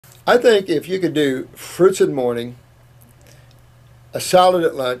I think if you could do fruits in the morning, a salad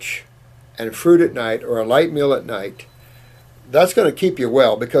at lunch, and fruit at night, or a light meal at night, that's going to keep you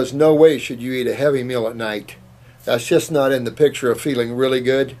well, because no way should you eat a heavy meal at night. That's just not in the picture of feeling really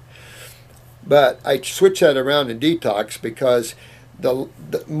good. But I switch that around in detox, because the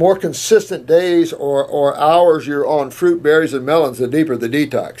more consistent days or hours you're on fruit, berries, and melons, the deeper the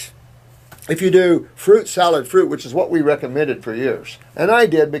detox. If you do fruit, salad, fruit, which is what we recommended for years, and I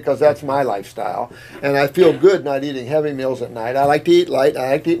did because that's my lifestyle, and I feel good not eating heavy meals at night. I like to eat light.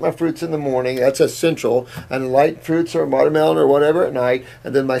 I like to eat my fruits in the morning. That's essential. And light fruits or watermelon or whatever at night,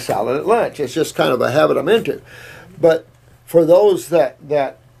 and then my salad at lunch. It's just kind of a habit I'm into. But for those that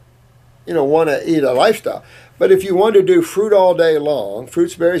want to eat a lifestyle. But if you want to do fruit all day long,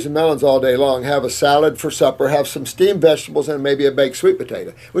 fruits, berries, and melons all day long, have a salad for supper, have some steamed vegetables, and maybe a baked sweet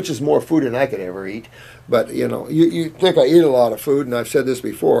potato, which is more food than I could ever eat. But, you think I eat a lot of food, and I've said this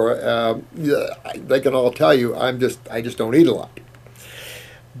before. They can all tell you I just don't eat a lot.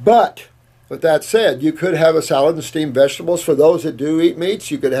 But with that said, you could have a salad and steamed vegetables. For those that do eat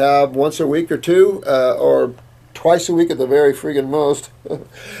meats, you could have once a week or two, or twice a week at the very friggin' most,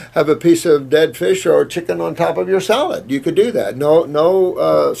 have a piece of dead fish or chicken on top of your salad. You could do that.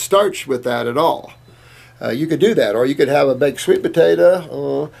 No starch with that at all. You could do that. Or you could have a baked sweet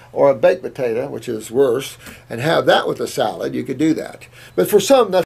potato or a baked potato, which is worse, and have that with a salad. You could do that. But for some, that's